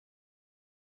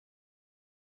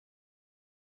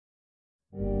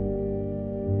That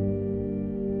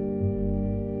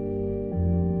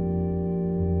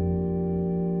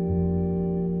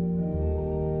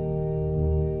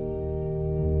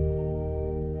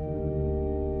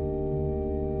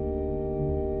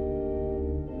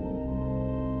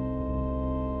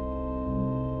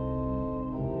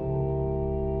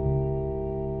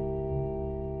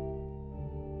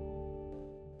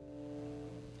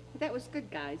was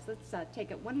good, guys. Let's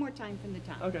take it one more time from the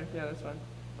top. Okay, yeah, that's fine.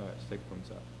 All right, let's take it from the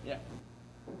top. Yeah.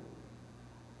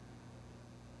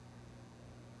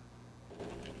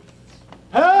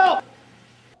 Help!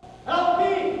 Help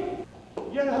me!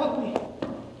 You gotta help me.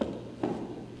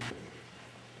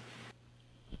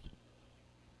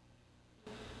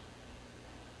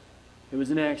 It was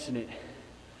an accident.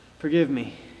 Forgive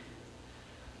me.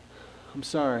 I'm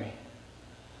sorry.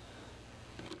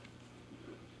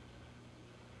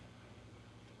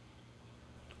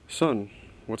 Son,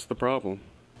 what's the problem?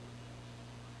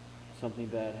 Something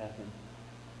bad happened.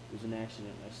 It was an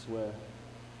accident, I swear.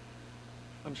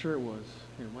 I'm sure it was.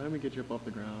 Here, why don't we get you up off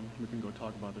the ground? We can go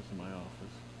talk about this in my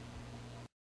office.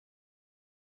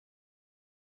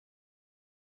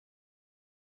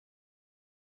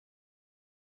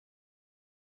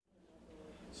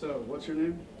 So, what's your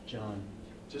name? John.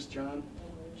 Just John?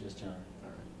 Just John. All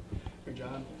right. Here,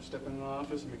 John, step in the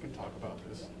office and we can talk about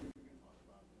this.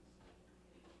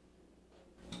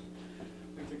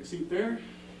 Take a seat there.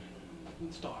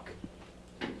 Let's talk.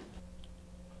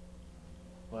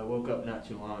 Well, I woke up not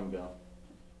too long ago.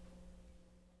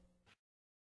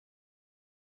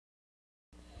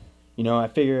 You know, I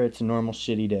figure it's a normal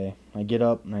shitty day. I get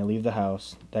up and I leave the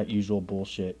house, that usual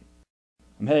bullshit.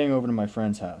 I'm heading over to my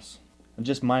friend's house. I'm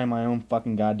just minding my own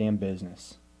fucking goddamn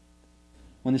business.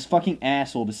 When this fucking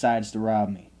asshole decides to rob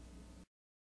me.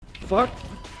 Fuck?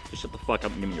 Just shut the fuck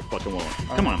up and give me your fucking wallet.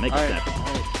 Come on, make it snappy.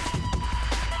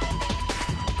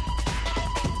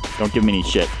 Don't give me any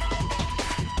shit.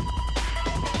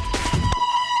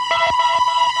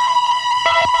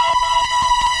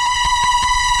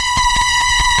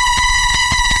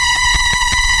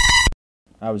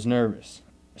 I was nervous,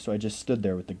 so I just stood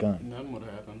there with the gun. And then what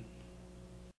happened?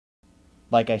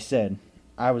 Like I said,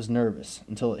 I was nervous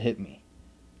until it hit me.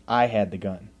 I had the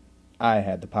gun. I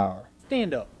had the power.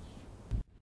 Stand up.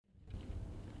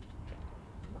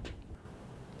 Did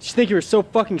you think you were so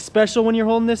fucking special when you're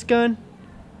holding this gun?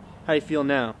 How do you feel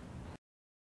now?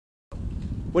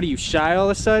 What are you, shy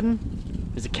all of a sudden?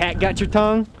 Has a cat got your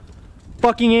tongue?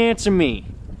 Fucking answer me.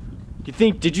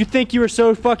 Did you think you were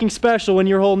so fucking special when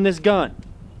you were holding this gun?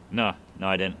 No,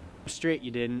 I didn't. Straight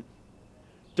you didn't.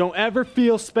 Don't ever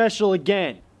feel special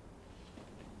again.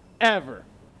 Ever.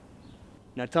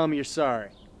 Now tell me you're sorry.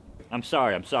 I'm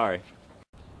sorry.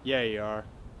 Yeah, you are.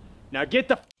 Now get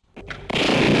the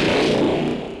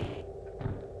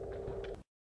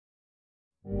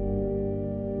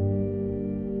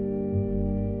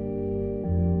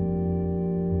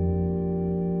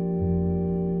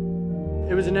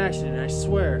It was an accident, I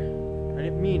swear. I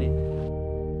didn't mean it.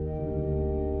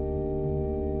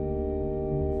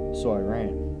 So I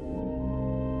ran.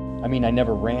 I mean, I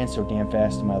never ran so damn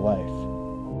fast in my life.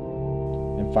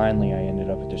 And finally, I ended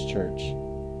up at this church.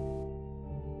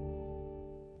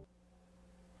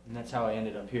 And that's how I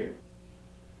ended up here.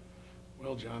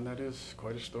 Well, John, that is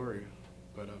quite a story.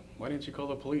 But why didn't you call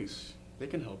the police? They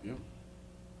can help you.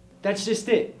 That's just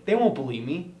it. They won't believe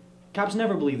me. Cops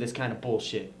never believe this kind of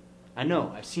bullshit. I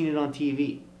know, I've seen it on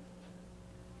TV.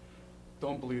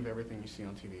 Don't believe everything you see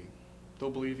on TV. They'll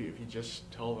believe you if you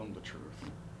just tell them the truth.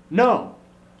 No!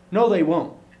 No, they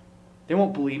won't. They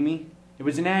won't believe me. It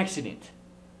was an accident.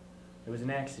 It was an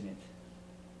accident.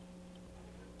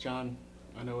 John,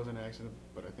 I know it was an accident,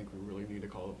 but I think we really need to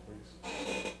call the police.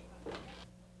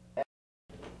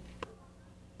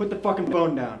 Put the fucking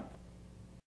phone down.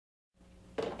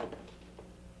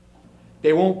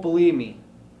 They won't believe me.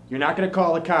 You're not gonna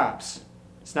call the cops.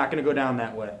 It's not gonna go down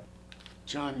that way.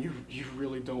 John, you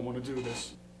really don't want to do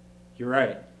this. You're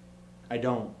right. I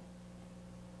don't.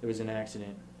 It was an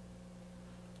accident.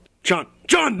 John,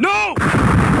 no!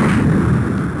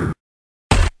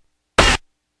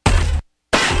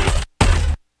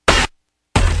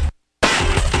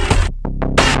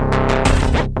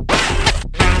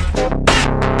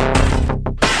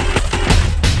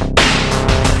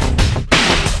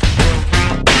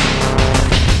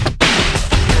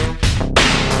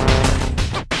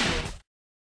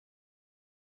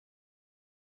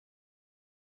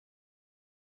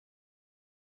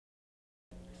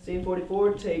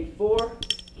 44, take 4.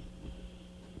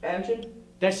 Action.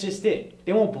 That's just it.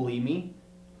 They won't believe me.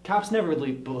 Cops never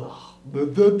believe. Alright,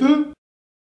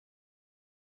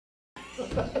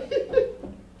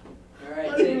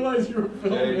 you were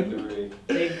filming.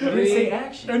 Take I didn't say 3.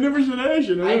 action. I never said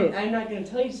action. I know. I'm not gonna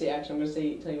tell you to say action. I'm gonna tell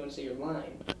you when to say your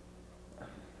line.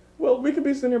 Well, we could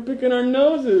be sitting here picking our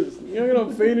noses. You're not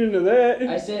gonna fade into that.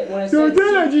 I said when I So said.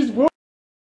 then I just.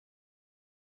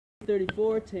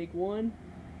 34. Take 1.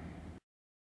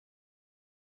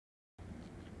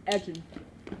 Action.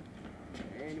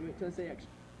 And wait till I say action.